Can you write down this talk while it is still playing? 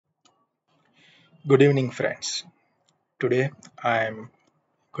Good evening, friends. Today I am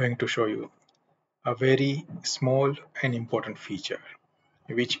going to show you a very small and important feature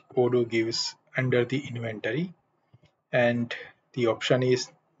which Odoo gives under the inventory, and the option is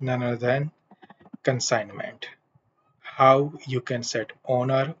none other than consignment. How you can set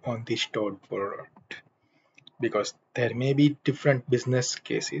owner on the stored product, because there may be different business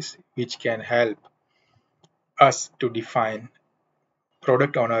cases which can help us to define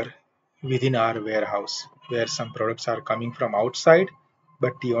product owner within our warehouse, where some products are coming from outside,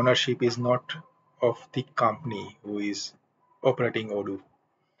 but the ownership is not of the company who is operating Odoo.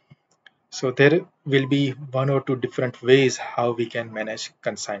 So there will be one or two different ways how we can manage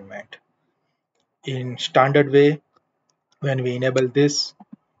consignment. In standard way, when we enable this,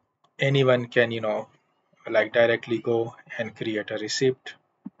 anyone can, like directly go and create a receipt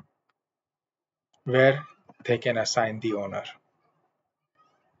where they can assign the owner.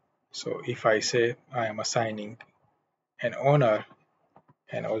 So if I say I am assigning an owner,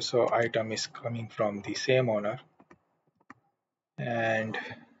 and also item is coming from the same owner, and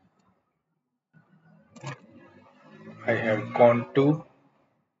I have gone to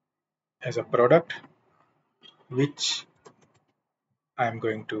as a product which I'm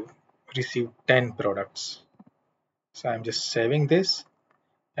going to receive 10 products. So I'm just saving this,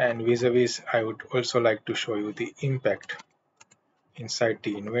 and vis-a-vis I would also like to show you the impact inside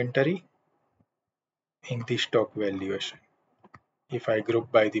the inventory in the stock valuation. If I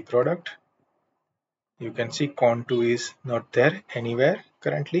group by the product, you can see Con2 is not there anywhere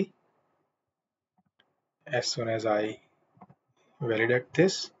currently. As soon as I validate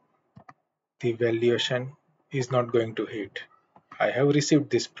this, the valuation is not going to hit. I have received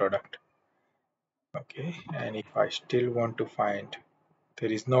this product. Okay, and if I still want to find,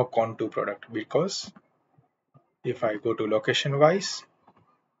 there is no Con2 product, because if I go to location wise,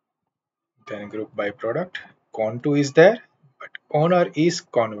 then group by product, Con2 is there, but owner is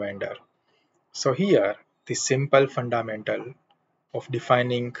con vendor. So here the simple fundamental of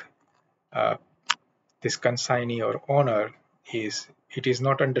defining uh, this consignee or owner is it is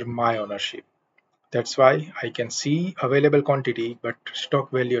not under my ownership. That's why I can see available quantity, but stock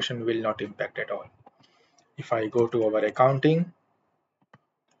valuation will not impact at all. If I go to our accounting,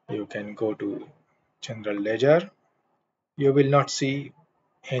 you can go to general ledger. You will not see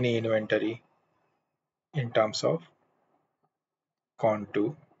any inventory in terms of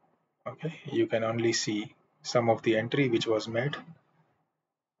Con2. Okay, you can only see some of the entry which was made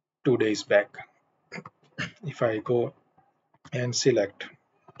 2 days back. If I go and select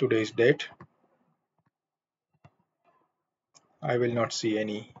today's date, I will not see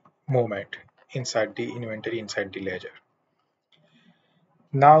any movement inside the inventory, inside the ledger.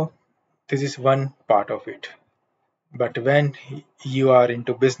 Now, this is one part of it. But when you are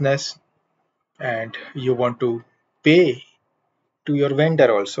into business and you want to pay to your vendor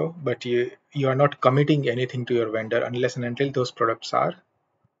also, but you are not committing anything to your vendor unless and until those products are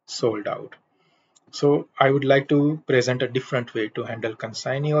sold out. So I would like to present a different way to handle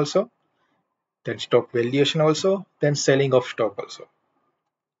consignee also, then stock valuation also, then selling of stock also.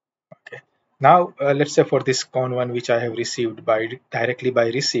 Okay. Now let's say for this con one which I have received by directly by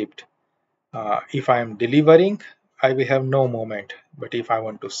receipt, if I am delivering, I will have no movement. But if I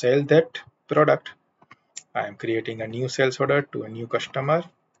want to sell that product, I am creating a new sales order to a new customer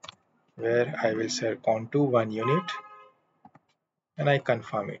where I will sell con2 1 unit and I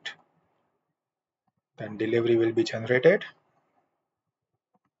confirm it. Then delivery will be generated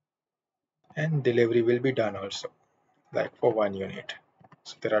and delivery will be done also, like for 1 unit.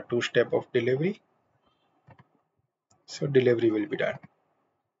 So there are 2 steps of delivery. So delivery will be done.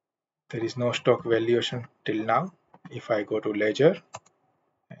 There is no stock valuation till now. If I go to ledger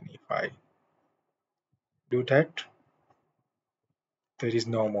and if I do that, there is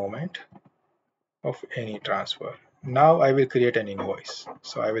no movement of any transfer. Now I will create an invoice.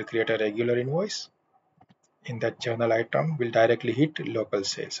 So I will create a regular invoice. In that journal item will directly hit local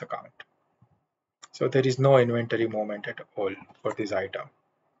sales account. So there is no inventory movement at all for this item.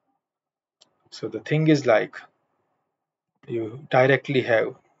 So the thing is like you directly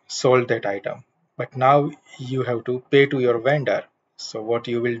have sold that item, but now you have to pay to your vendor. So what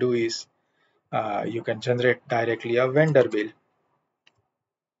you will do is you can generate directly a vendor bill,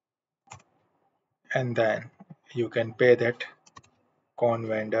 and then you can pay that con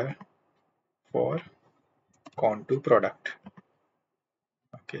vendor for con2 product.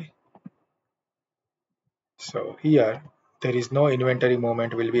 Okay, so here there is no inventory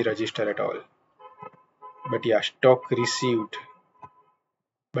movement will be registered at all, but yeah, stock received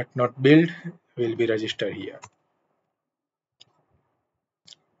but not billed will be registered here.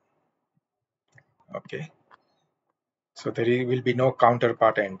 Okay, so there will be no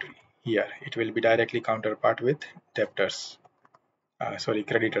counterpart entry here. It will be directly counterpart with debtors, sorry,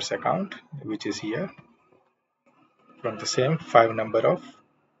 creditors account, which is here from the same 5 number of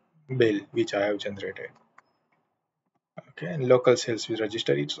bill which I have generated. Okay, and local sales will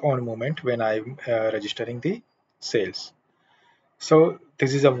register its own moment when I'm registering the sales. So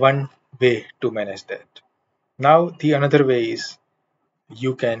this is a one way to manage that. Now the another way is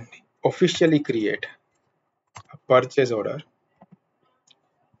you can officially create a purchase order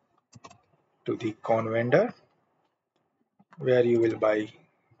to the con vendor where you will buy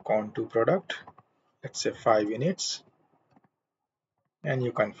con 2 product, let's say 5 units, and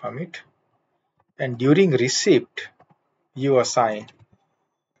you confirm it. And during receipt, you assign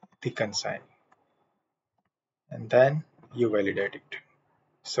the consign and then you validate it.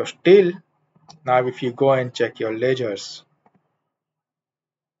 So still now if you go and check your ledgers,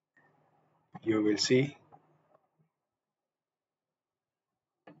 you will see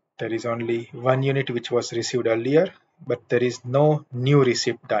there is only 1 unit which was received earlier, but there is no new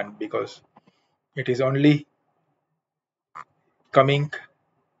receipt done because it is only coming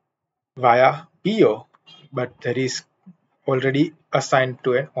via PO, but there is already assigned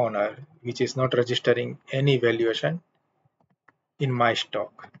to an owner which is not registering any valuation in my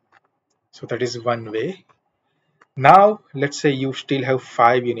stock. So that is one way. Now let's say you still have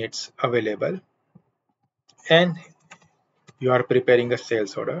 5 units available and you are preparing a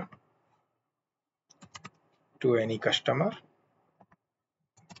sales order to any customer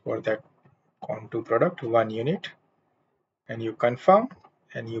for that Con2 product 1 unit, and you confirm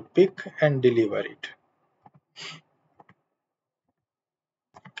and you pick and deliver it.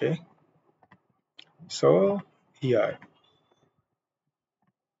 Okay, so here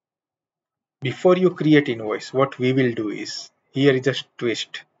before you create invoice, what we will do is, here is a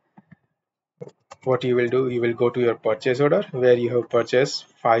twist. What you will do, you will go to your purchase order where you have purchased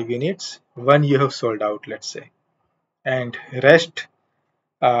 5 units, one you have sold out, let's say, and rest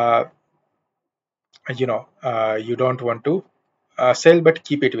uh, you don't want to sell but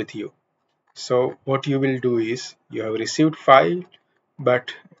keep it with you. So what you will do is you have received 5,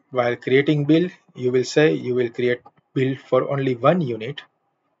 but while creating bill you will say you will create bill for only 1 unit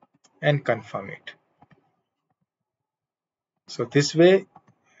and confirm it. So this way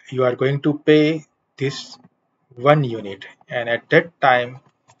you are going to pay this 1 unit, and at that time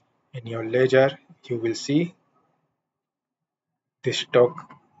in your ledger you will see the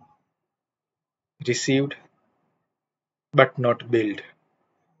stock received but not billed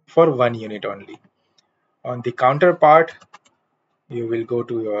for 1 unit only. On the counterpart, you will go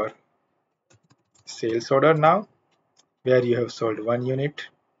to your sales order now where you have sold 1 unit,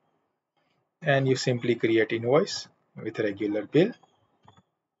 and you simply create invoice with regular bill.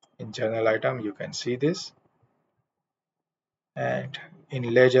 In journal item you can see this, and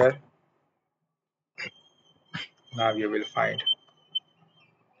in ledger now you will find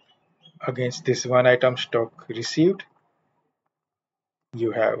against this one item stock received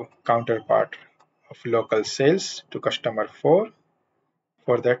you have counterpart of local sales to customer 4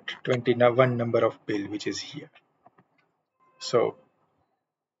 for that 21 number of bill which is here. So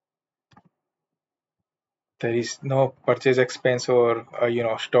there is no purchase expense or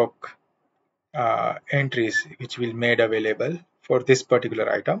stock entries which will made available for this particular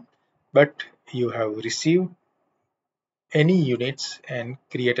item, but you have received any units and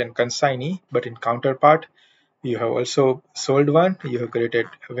create an consignee, but in counterpart you have also sold one, you have created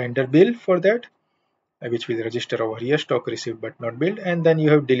a vendor bill for that which will register over here stock received but not billed, and then you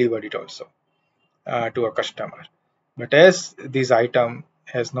have delivered it also to a customer. But as this item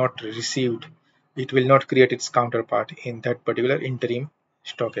has not received, it will not create its counterpart in that particular interim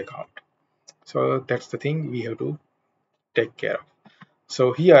stock account. So that's the thing we have to take care of.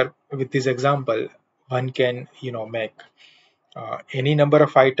 So here with this example, one can make any number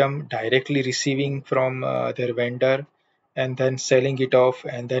of item directly receiving from their vendor and then selling it off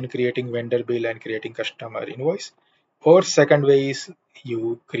and then creating vendor bill and creating customer invoice. Or second way is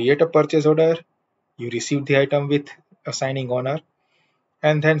you create a purchase order, you receive the item with assigning owner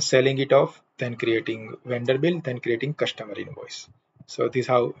and then selling it off, then creating vendor bill, then creating customer invoice. So this is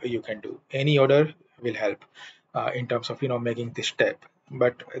how you can do. Any order will help in terms of making this step,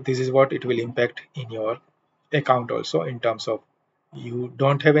 but this is what it will impact in your account also in terms of you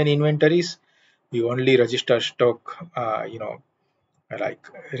don't have any inventories, you only register stock like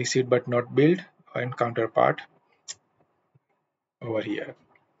receipt but not billed and counterpart over here.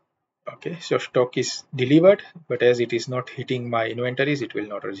 Okay, so stock is delivered, but as it is not hitting my inventories, it will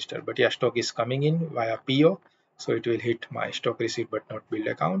not register. But yeah, stock is coming in via PO, So it will hit my stock receipt but not billed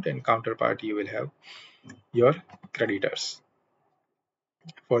account, and counterpart you will have your creditors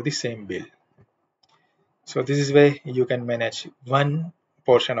for the same bill. So this is where you can manage one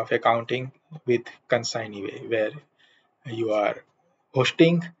portion of accounting with consignee, where you are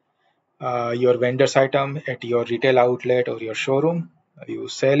hosting your vendor's item at your retail outlet or your showroom. You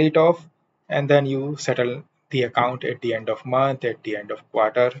sell it off, and then you settle the account at the end of month, at the end of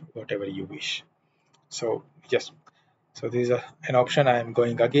quarter, whatever you wish. So yes, so this is an option I am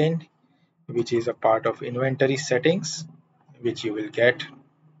going again, which is a part of inventory settings, which you will get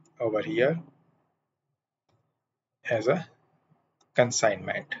over here as a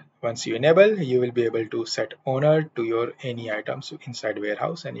consignment. Once you enable, you will be able to set owner to your any items inside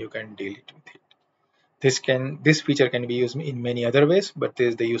warehouse, and you can deal it with it. This feature can be used in many other ways, but this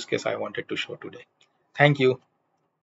is the use case I wanted to show today. Thank you.